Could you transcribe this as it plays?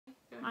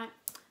Right.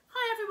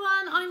 Hi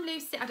everyone, I'm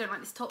Lucy. I don't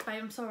like this top,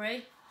 babe, I'm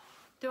sorry.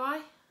 Do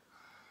I?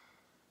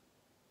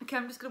 Okay,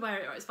 I'm just gonna wear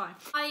it, right, it's fine.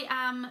 I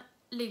am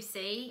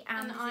Lucy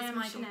and this I is am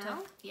my Chanel.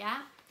 daughter.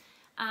 Yeah.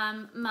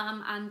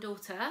 Mum and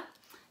daughter.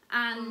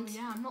 And oh,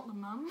 yeah, I'm not the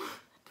mum.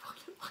 Do I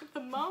look like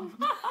the mum?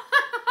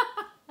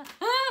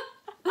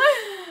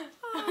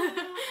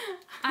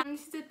 And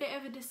this is a bit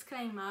of a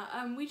disclaimer.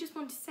 We just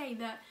want to say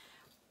that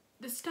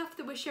the stuff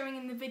that we're showing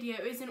in the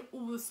video isn't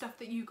all the stuff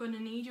that you're going to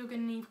need. You're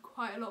going to need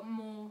quite a lot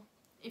more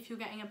if you're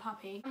getting a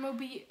puppy. And we'll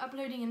be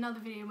uploading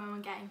another video when we're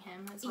getting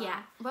him as well.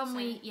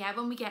 yeah,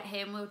 when we get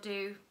him, we'll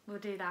do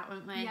that,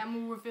 won't we? Yeah, and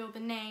we'll reveal the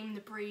name,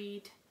 the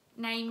breed.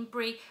 Breed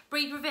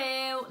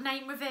reveal,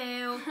 name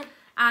reveal,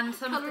 and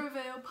some colour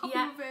reveal, puppy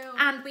reveal.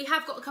 And we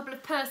have got a couple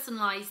of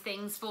personalised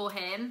things for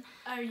him.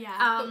 Oh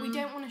yeah, but we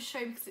don't want to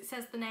show because it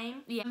says the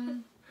name. Yeah.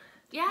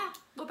 Yeah,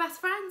 we're best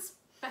friends.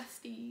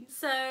 Besties.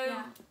 So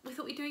yeah. We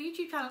thought we'd do a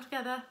YouTube channel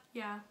together.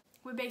 Yeah.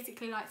 We're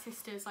basically like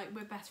sisters, like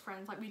we're best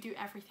friends, like we do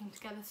everything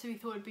together, so we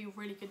thought it'd be a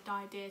really good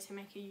idea to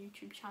make a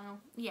YouTube channel.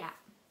 Yeah.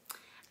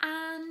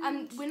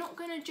 And we're not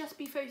going to just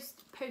be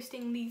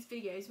posting these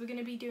videos,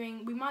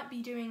 we might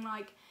be doing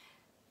like,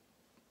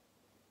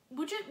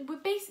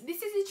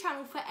 this is a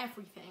channel for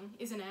everything,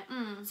 isn't it?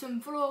 Mm.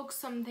 Some vlogs,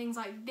 some things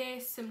like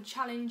this, some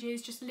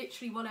challenges, just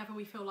literally whatever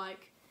we feel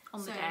like. On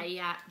the day,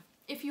 yeah.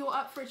 If you're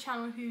up for a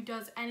channel who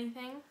does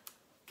anything,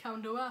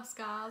 come to us,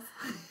 guys.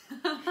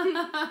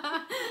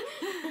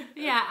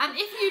 Yeah, and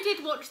if you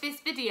did watch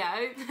this video,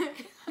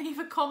 leave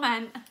a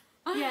comment.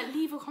 Yeah,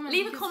 leave a comment.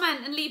 Leave a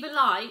comment and leave a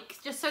like,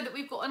 just so that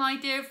we've got an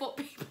idea of what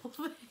people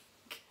think.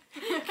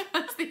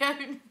 Because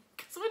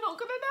we're not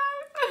going to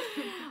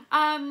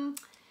know.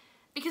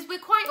 Because we're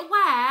quite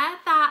aware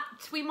that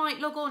we might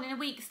log on in a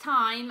week's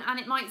time and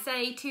it might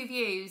say 2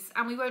 views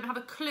and we won't have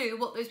a clue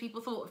what those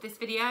people thought of this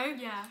video.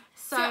 Yeah.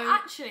 So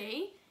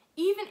actually,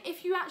 even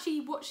if you actually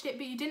watched it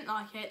but you didn't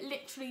like it,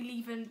 literally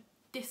leave a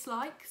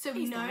dislike so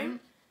we know.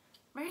 Don't.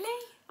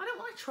 Really? I don't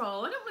want to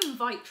troll. I don't want to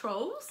invite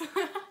trolls.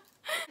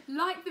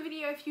 Like the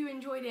video if you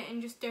enjoyed it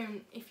and just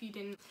don't if you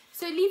didn't.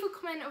 So leave a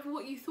comment of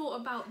what you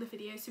thought about the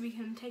video so we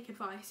can take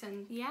advice,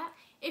 and yeah,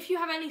 if you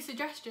have any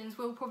suggestions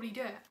we'll probably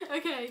do it.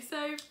 Okay,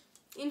 so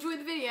enjoy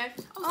the video.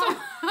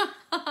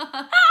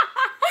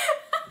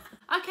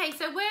 Okay,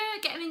 so we're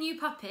getting a new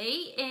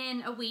puppy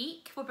in a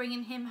week. We're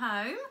bringing him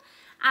home,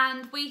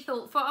 and we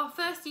thought for our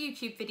first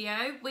YouTube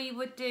video we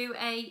would do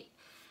a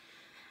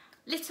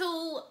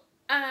little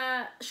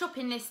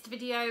shopping list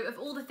video of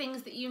all the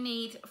things that you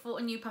need for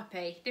a new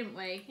puppy, didn't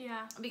we?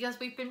 Yeah. Because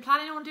we've been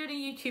planning on doing a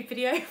YouTube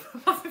video for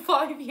about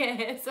 5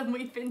 years and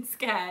we've been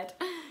scared.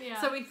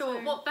 Yeah. So we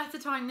thought, what better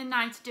time than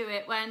now to do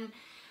it when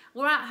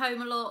we're at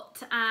home a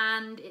lot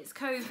and it's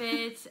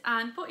COVID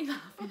and what are you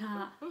laughing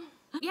at?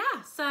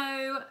 Yeah,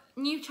 so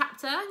new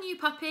chapter, new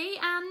puppy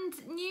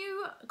and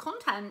new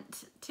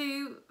content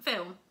to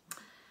film.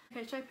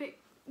 Okay, should I pick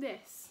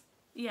this?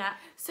 Yeah.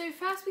 So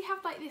first we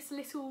have like this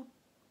little,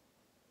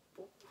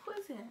 what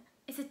is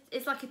it?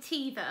 It's like a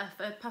teether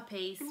for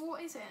puppies.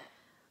 What is it?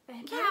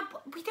 Yeah,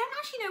 but we don't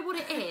actually know what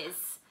it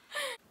is.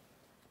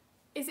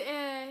 Is it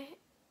a...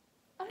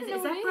 I don't is know it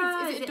a zebra?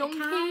 what it is. Is it a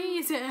donkey?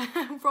 Is it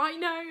a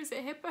rhino? Is it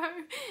a hippo?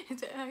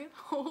 Is it a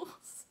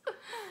horse?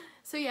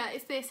 So yeah,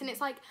 it's this, and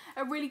it's like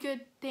a really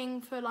good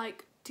thing for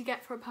like to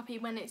get for a puppy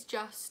when it's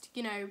just,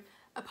 you know,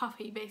 a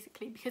puppy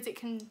basically, because it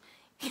can...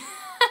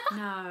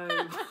 No.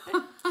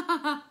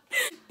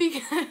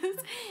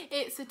 Because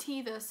it's a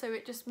teether, so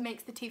it just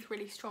makes the teeth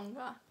really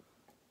stronger.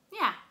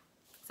 Yeah.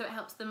 So it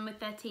helps them with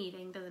their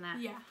teething, doesn't it?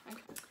 Yeah.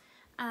 Okay.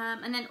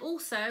 And then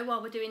also,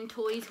 while we're doing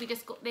toys, we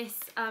just got this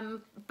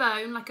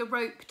bone, like a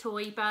rope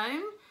toy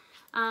bone.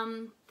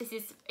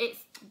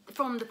 It's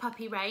from the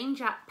puppy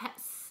range at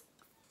Pets.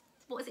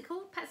 What is it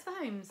called? Pets for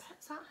Homes.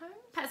 Pets at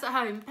Home. Pets at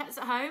Home. Pets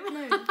at Home.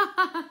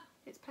 No.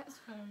 It's Pets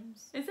for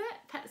Homes. Is it?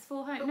 Pets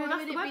for Home. But no,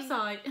 that's the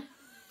website.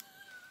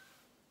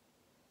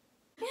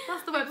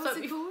 That's the website. What's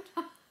it called?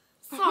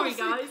 Sorry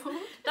guys,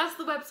 that's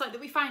the website that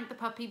we found the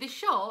puppy. The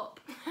shop.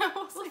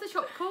 What's the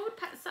shop called?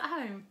 Pets at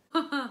Home.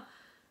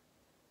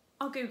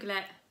 I'll Google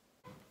it.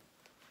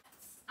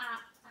 Pets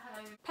at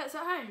Home. Pets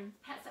at Home.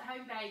 Pets at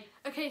Home, babe.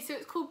 Okay, so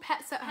it's called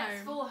Pets at Home.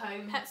 Pets for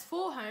Home. Pets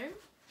for Home.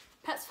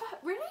 Pets for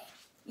really?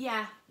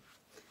 Yeah.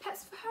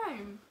 Pets for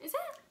Home. Is it?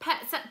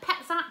 Pets at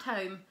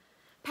Home.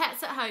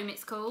 Pets at Home.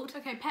 It's called.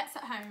 Okay, Pets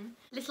at Home.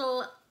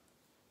 Little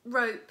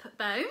rope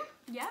bone.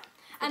 Yeah.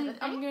 And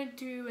I'm going to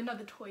do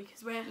another toy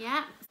because we're...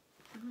 Yeah.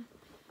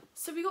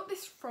 So we got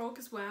this frog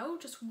as well,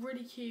 just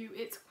really cute.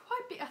 It's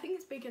quite big. I think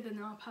it's bigger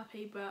than our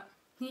puppy, but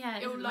yeah,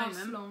 it'll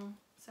last long.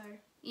 So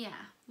yeah.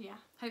 Yeah.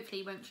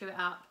 Hopefully he won't chew it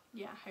up.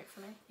 Yeah,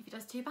 hopefully. If he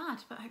does too bad,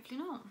 but hopefully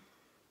not.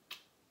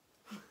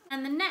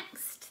 And the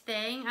next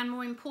thing, and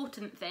more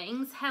important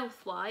things,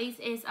 health-wise,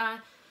 is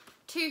a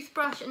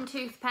toothbrush and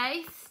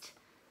toothpaste.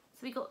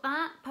 So we got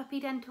that, puppy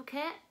dental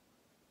kit.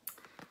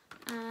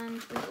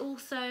 And we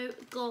also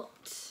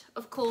got,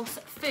 of course,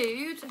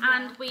 food. Yeah.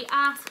 And we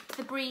asked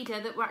the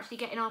breeder that we're actually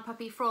getting our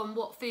puppy from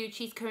what food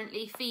she's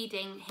currently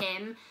feeding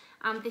him.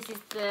 This is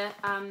the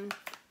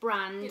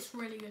brand. It's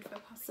really good for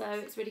puppies. So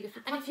it's really good for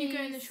puppies. And if you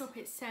go in the shop,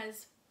 it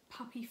says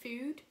puppy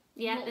food.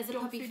 Yeah, not there's a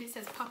dog puppy food. It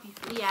says puppy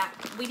food. Yeah,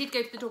 we did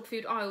go to the dog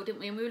food aisle,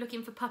 didn't we? And we were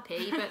looking for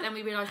puppy, but then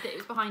we realised that it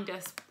was behind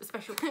us, a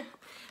special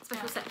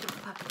section for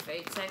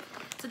puppy food.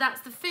 So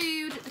that's the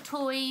food, the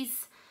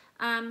toys,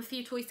 a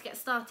few toys to get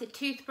started,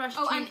 toothbrush,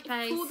 toothpaste.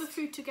 And for the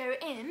food to go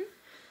in,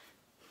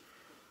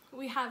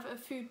 we have a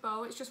food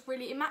bowl. It's just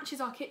really, it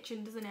matches our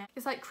kitchen, doesn't it?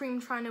 It's like cream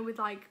china with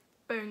like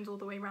bones all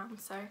the way around.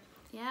 So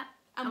yeah.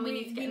 And we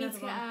need to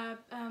get a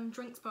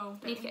drinks bowl.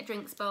 We need to get a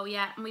drinks bowl,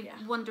 yeah. And we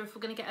wonder if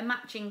we're going to get a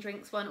matching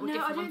drinks one or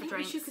different one for drinks. No, I don't think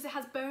we should because it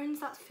has bones.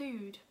 That's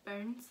food.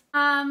 Bones.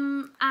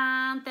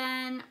 And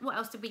then what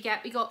else did we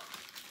get? We got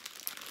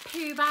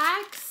poo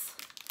bags.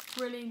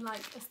 Really like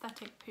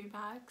aesthetic poo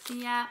bags.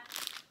 Yeah.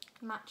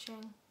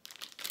 Matching.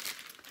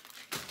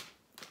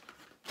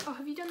 Oh,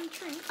 have you done the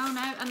treats? Oh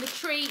no, and the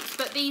treats,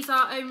 but these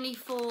are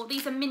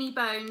mini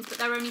bones, but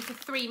they're only for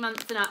 3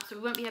 months and up, so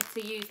we won't be able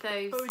to use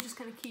those. But we're just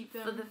going to keep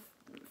them for the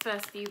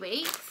first few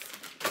weeks.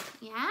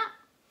 Yeah.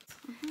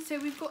 So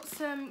we've got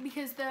some,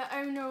 because the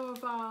owner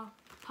of our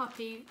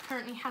puppy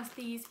currently has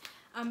these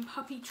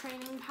puppy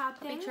training pad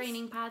things. Puppy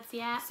training pads,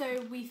 yeah.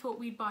 So we thought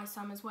we'd buy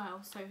some as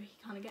well, so he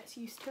kind of gets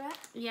used to it.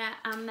 Yeah,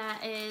 and there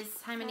is,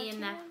 how many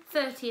in there?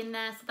 30 in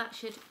there, so that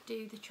should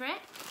do the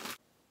trick.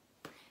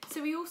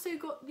 So we also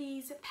got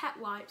these pet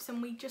wipes,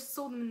 and we just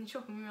saw them in the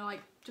shop and we were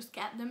like, just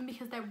get them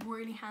because they're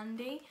really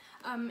handy.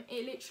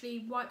 It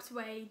literally wipes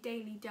away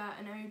daily dirt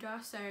and odour,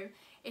 so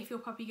if your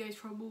puppy goes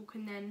for a walk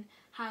and then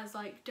has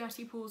like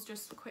dirty paws,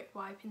 just a quick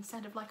wipe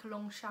instead of like a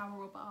long shower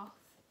or bath.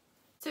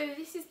 So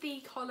this is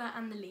the collar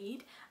and the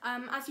lead.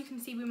 As you can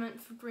see, we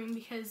went for green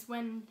because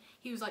when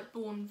he was like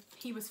born,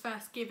 he was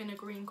first given a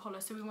green collar,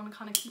 so we want to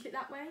kind of keep it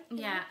that way.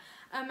 Yeah.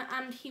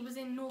 And he was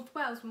in North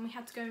Wales when we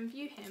had to go and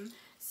view him,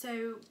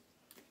 so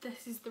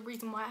this is the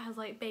reason why it has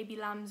like baby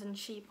lambs and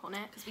sheep on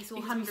it. Because we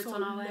saw hundreds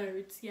on our way.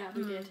 Loads. Yeah,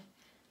 we did.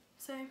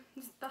 So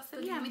that's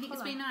the yeah, we think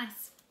it's really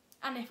nice.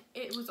 And if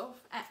it was off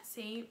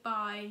Etsy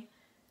by...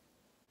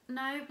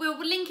 No, we'll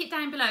link it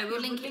down below.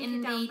 We'll link it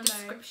in the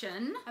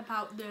description.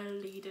 About the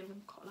lead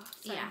and collar.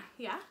 So,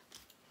 yeah.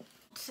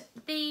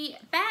 The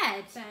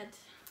bed.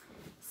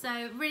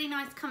 So really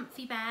nice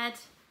comfy bed,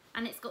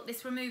 and it's got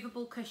this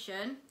removable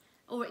cushion,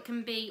 or it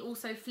can be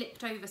also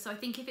flipped over. So I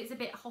think if it's a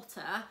bit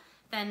hotter,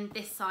 then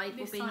this side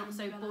will be not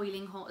so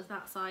boiling hot as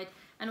that side.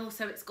 And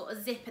also it's got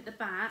a zip at the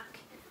back,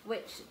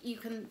 which you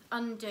can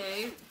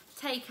undo,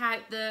 take out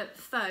the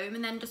foam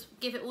and then just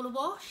give it all a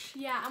wash.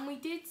 Yeah, and we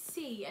did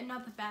see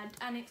another bed,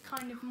 and it's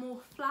kind of more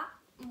flat,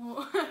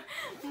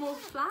 more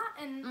flat,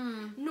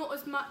 and not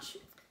as much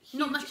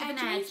not much of an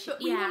edge,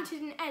 but we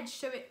wanted an edge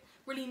so it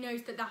really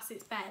knows that that's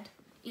its bed.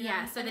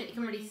 Yeah, so that it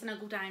can really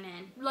snuggle down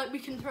in. Like we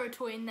can throw a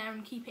toy in there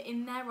and keep it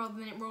in there rather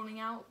than it rolling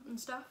out and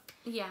stuff.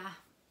 Yeah.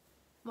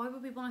 Why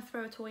would we want to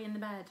throw a toy in the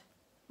bed?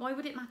 Why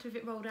would it matter if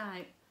it rolled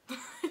out?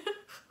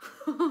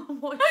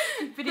 What a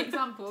stupid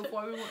example of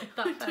why we wanted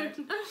that bed.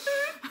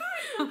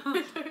 I don't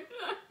know.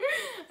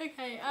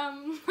 Okay,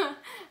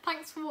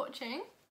 thanks for watching.